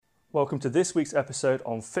Welcome to this week's episode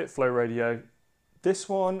on FitFlow Radio. This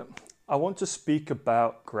one, I want to speak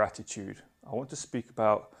about gratitude. I want to speak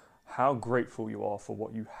about how grateful you are for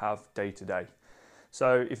what you have day to day.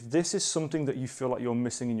 So if this is something that you feel like you're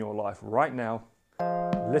missing in your life right now,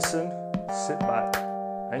 listen, sit back,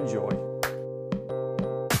 enjoy.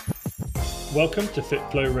 Welcome to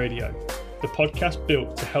FitFlow Radio, the podcast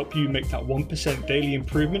built to help you make that 1% daily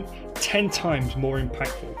improvement 10 times more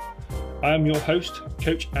impactful. I am your host,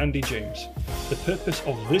 Coach Andy James. The purpose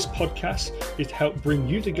of this podcast is to help bring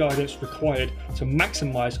you the guidance required to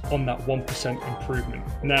maximize on that 1% improvement.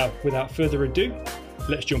 Now, without further ado,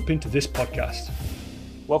 let's jump into this podcast.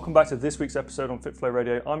 Welcome back to this week's episode on FitFlow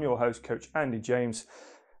Radio. I'm your host, Coach Andy James.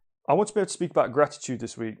 I want to be able to speak about gratitude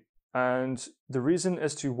this week, and the reason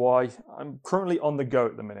as to why I'm currently on the go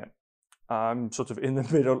at the minute. I'm sort of in the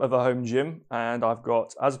middle of a home gym, and I've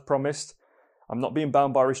got, as promised, I'm not being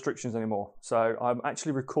bound by restrictions anymore. So I'm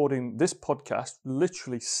actually recording this podcast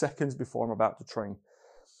literally seconds before I'm about to train.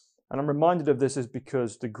 And I'm reminded of this is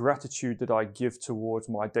because the gratitude that I give towards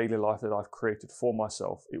my daily life that I've created for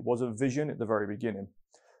myself, it was a vision at the very beginning.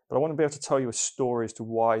 But I want to be able to tell you a story as to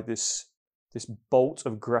why this bolt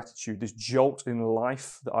of gratitude, this jolt in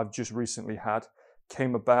life that I've just recently had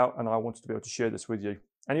came about, and I wanted to be able to share this with you.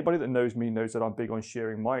 Anybody that knows me knows that I'm big on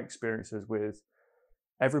sharing my experiences with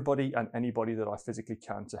everybody and anybody that I physically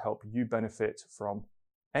can to help you benefit from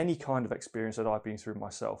any kind of experience that I've been through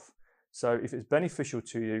myself. So if it's beneficial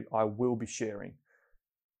to you, I will be sharing.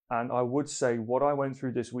 And I would say what I went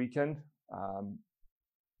through this weekend,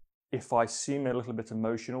 if I seem a little bit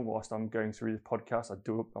emotional whilst I'm going through this podcast, I'm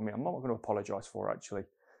not going to apologize for it, actually.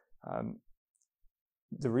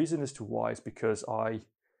 The reason as to why is because I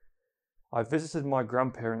visited my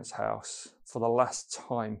grandparents' house for the last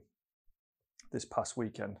time this past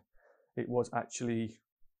weekend. It was actually,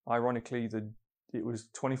 ironically, it was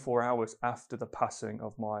 24 hours after the passing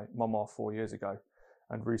of my mama 4 years ago,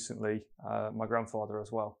 and recently my grandfather as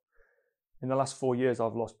well. In the last 4 years,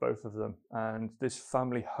 I've lost both of them, and this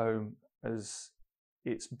family home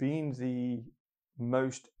it's been the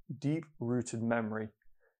most deep-rooted memory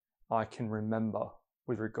I can remember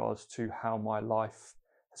with regards to how my life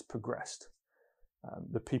has progressed.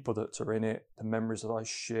 The people that are in it, the memories that I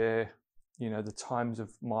share, the times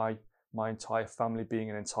of my entire family being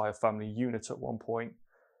an entire family unit at one point.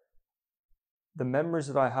 The memories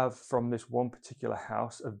that I have from this one particular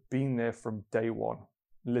house have been there from day one,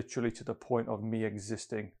 literally to the point of me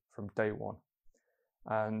existing from day one.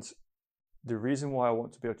 And the reason why I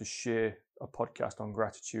want to be able to share a podcast on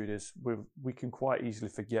gratitude is we can quite easily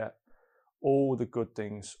forget all the good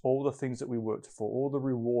things, all the things that we worked for, all the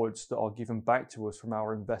rewards that are given back to us from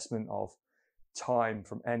our investment of time,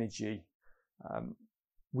 from energy.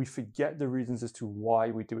 We forget the reasons as to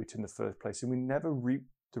why we do it in the first place, and we never reap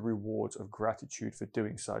the rewards of gratitude for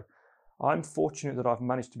doing so. I'm fortunate that I've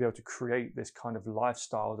managed to be able to create this kind of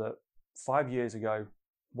lifestyle that 5 years ago,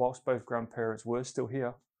 whilst both grandparents were still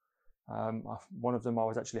here, one of them I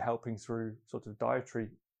was actually helping through sort of dietary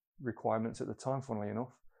requirements at the time, funnily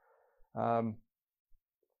enough. I'm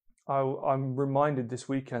reminded this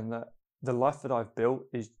weekend that the life that I've built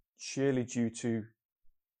is sheerly due to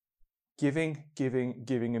giving,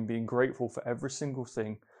 and being grateful for every single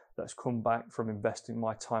thing that's come back from investing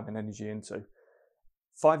my time and energy into.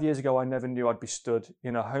 5 years ago, I never knew I'd be stood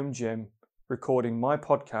in a home gym recording my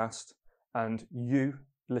podcast and you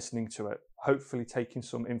listening to it, hopefully taking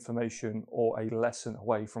some information or a lesson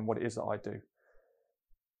away from what it is that I do.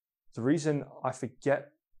 The reason I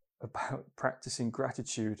forget about practicing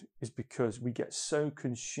gratitude is because we get so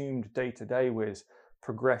consumed day to day with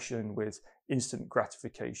progression, with instant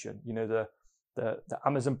gratification. The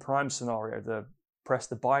Amazon Prime scenario, the press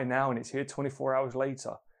the buy now and it's here 24 hours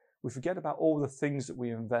later. We forget about all the things that we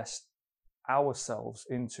invest ourselves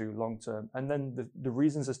into long term, and then the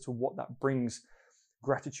reasons as to what that brings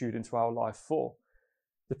gratitude into our life for.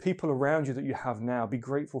 The people around you that you have now, be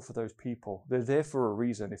grateful for those people. They're there for a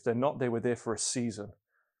reason. If they're not, they were there for a season.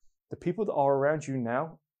 The people that are around you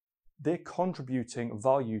now, they're contributing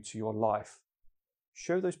value to your life.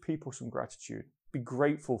 Show those people some gratitude. Be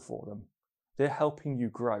grateful for them. They're helping you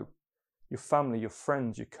grow. Your family, your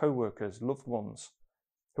friends, your co-workers, loved ones,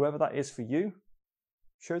 whoever that is for you,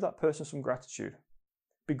 show that person some gratitude.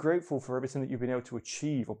 Be grateful for everything that you've been able to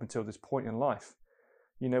achieve up until this point in life.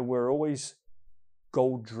 We're always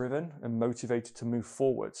goal-driven and motivated to move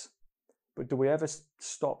forwards. But do we ever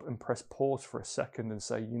stop and press pause for a second and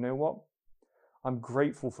say, you know what? I'm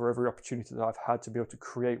grateful for every opportunity that I've had to be able to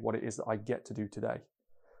create what it is that I get to do today.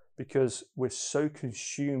 Because we're so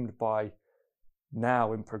consumed by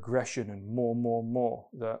now in progression and more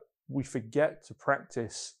that we forget to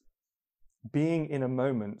practice being in a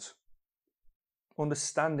moment,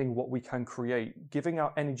 understanding what we can create, giving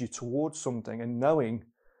our energy towards something and knowing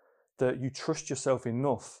that you trust yourself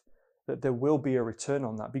enough that there will be a return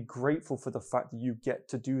on that. Be grateful for the fact that you get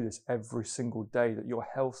to do this every single day, that you're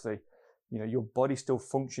healthy, your body still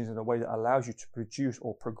functions in a way that allows you to produce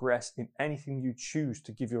or progress in anything you choose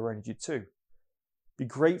to give your energy to. Be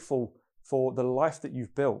grateful for the life that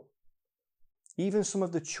you've built. Even some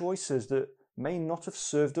of the choices that may not have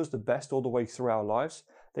served us the best all the way through our lives,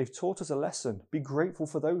 they've taught us a lesson. Be grateful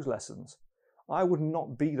for those lessons. I would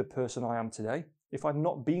not be the person I am today if I'd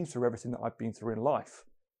not been through everything that I've been through in life.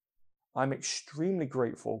 I'm extremely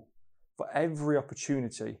grateful for every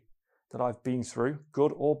opportunity that I've been through,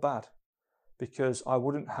 good or bad, because I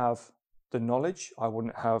wouldn't have the knowledge, I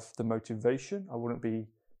wouldn't have the motivation, I wouldn't be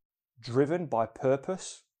driven by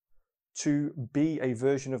purpose to be a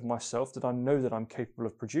version of myself that I know that I'm capable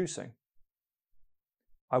of producing.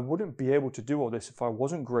 I wouldn't be able to do all this if I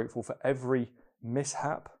wasn't grateful for every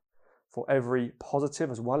mishap, for every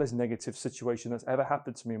positive as well as negative situation that's ever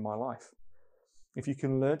happened to me in my life. If you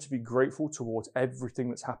can learn to be grateful towards everything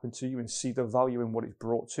that's happened to you and see the value in what it's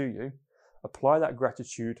brought to you, apply that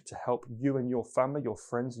gratitude to help you and your family, your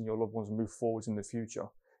friends and your loved ones move forwards in the future.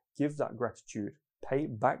 Give that gratitude, pay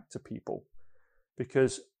it back to people,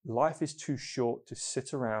 because life is too short to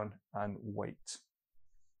sit around and wait.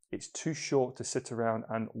 It's too short to sit around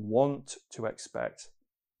and want to expect,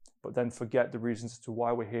 but then forget the reasons as to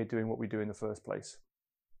why we're here doing what we do in the first place.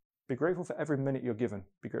 Be grateful for every minute you're given.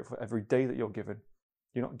 Be grateful for every day that you're given.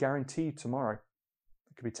 You're not guaranteed tomorrow.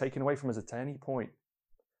 It could be taken away from us at any point.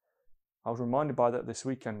 I was reminded by that this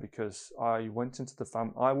weekend because I went into the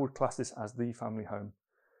family. I would class this as the family home.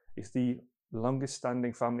 It's the longest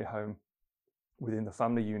standing family home within the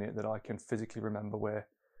family unit that I can physically remember, where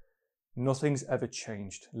nothing's ever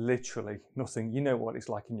changed. Literally nothing. You know what it's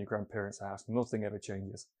like in your grandparents' house. Nothing ever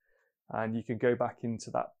changes. And you can go back into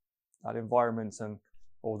that environment, and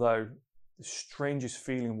although the strangest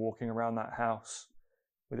feeling walking around that house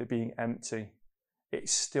with it being empty, it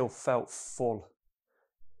still felt full.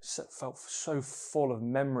 It felt so full of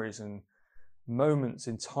memories and moments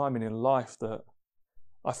in time and in life that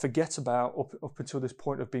I forget about up until this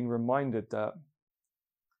point of being reminded that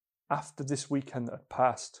after this weekend that had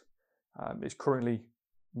passed, it's currently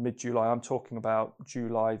mid-July. I'm talking about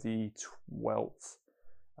July the 12th.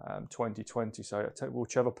 2020. So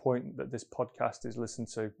whichever point that this podcast is listened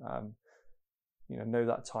to, know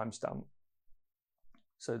that timestamp.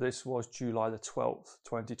 So this was July the 12th,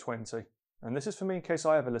 2020. And this is for me in case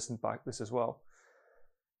I ever listened back this as well.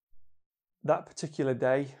 That particular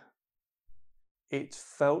day, it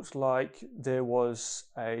felt like there was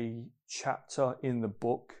a chapter in the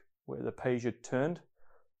book where the page had turned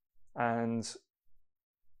and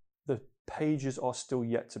the pages are still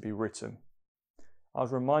yet to be written. I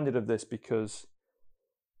was reminded of this because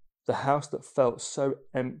the house that felt so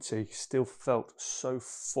empty still felt so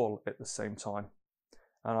full at the same time.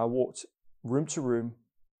 And I walked room to room.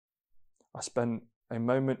 I spent a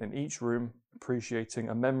moment in each room appreciating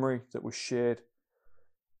a memory that was shared,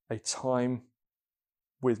 a time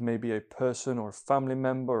with maybe a person or a family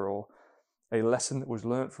member, or a lesson that was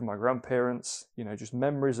learnt from my grandparents, just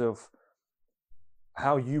memories of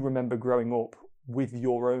how you remember growing up with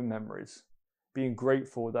your own memories. Being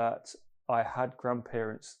grateful that I had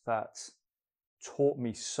grandparents that taught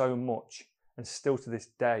me so much, and still to this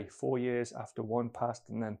day, 4 years after one passed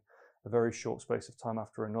and then a very short space of time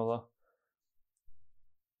after another,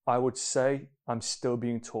 I would say I'm still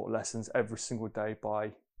being taught lessons every single day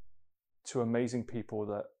by two amazing people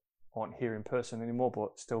that aren't here in person anymore,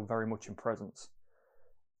 but still very much in presence.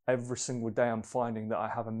 Every single day I'm finding that I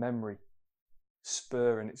have a memory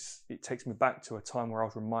spur, and it takes me back to a time where I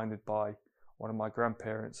was reminded by one of my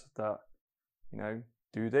grandparents that,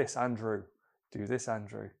 do this, Andrew, do this,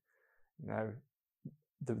 Andrew.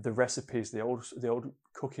 The recipes, the old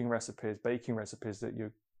cooking recipes, baking recipes that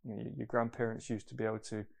your grandparents used to be able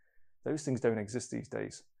to, those things don't exist these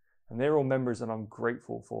days. And they're all memories that I'm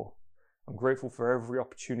grateful for. I'm grateful for every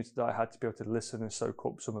opportunity that I had to be able to listen and soak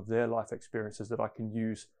up some of their life experiences that I can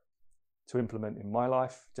use to implement in my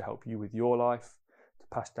life, to help you with your life, to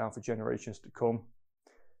pass down for generations to come.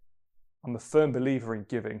 I'm a firm believer in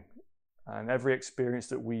giving, and every experience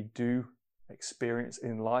that we do experience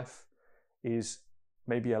in life is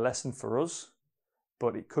maybe a lesson for us,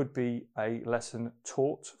 but it could be a lesson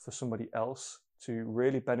taught for somebody else to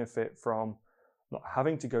really benefit from not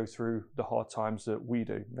having to go through the hard times that we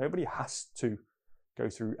do. Nobody has to go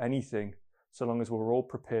through anything so long as we're all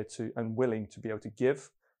prepared to and willing to be able to give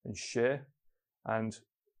and share and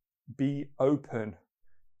be open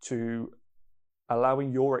to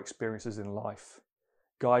allowing your experiences in life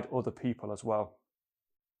guide other people as well.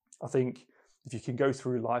 I think if you can go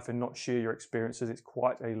through life and not share your experiences, it's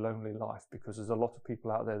quite a lonely life, because there's a lot of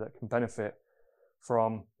people out there that can benefit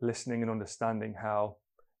from listening and understanding how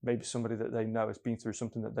maybe somebody that they know has been through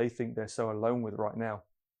something that they think they're so alone with right now.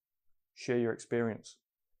 Share your experience.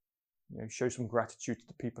 Show some gratitude to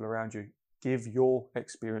the people around you. Give your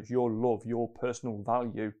experience, your love, your personal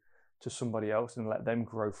value to somebody else and let them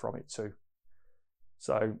grow from it too.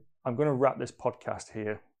 So I'm going to wrap this podcast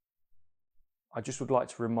here. I just would like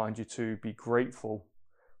to remind you to be grateful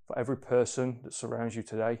for every person that surrounds you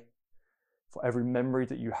today, for every memory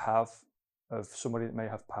that you have of somebody that may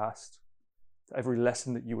have passed, for every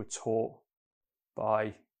lesson that you were taught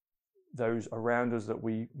by those around us that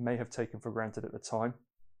we may have taken for granted at the time.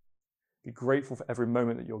 Be grateful for every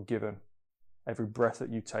moment that you're given, every breath that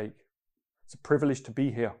you take. It's a privilege to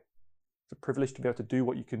be here. It's a privilege to be able to do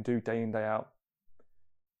what you can do day in, day out.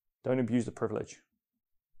 Don't abuse the privilege.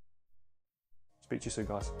 Speak to you soon,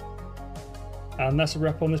 guys. And that's a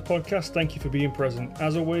wrap on this podcast. Thank you for being present.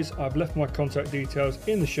 As always, I've left my contact details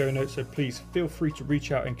in the show notes, so please feel free to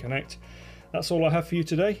reach out and connect. That's all I have for you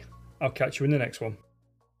today. I'll catch you in the next one.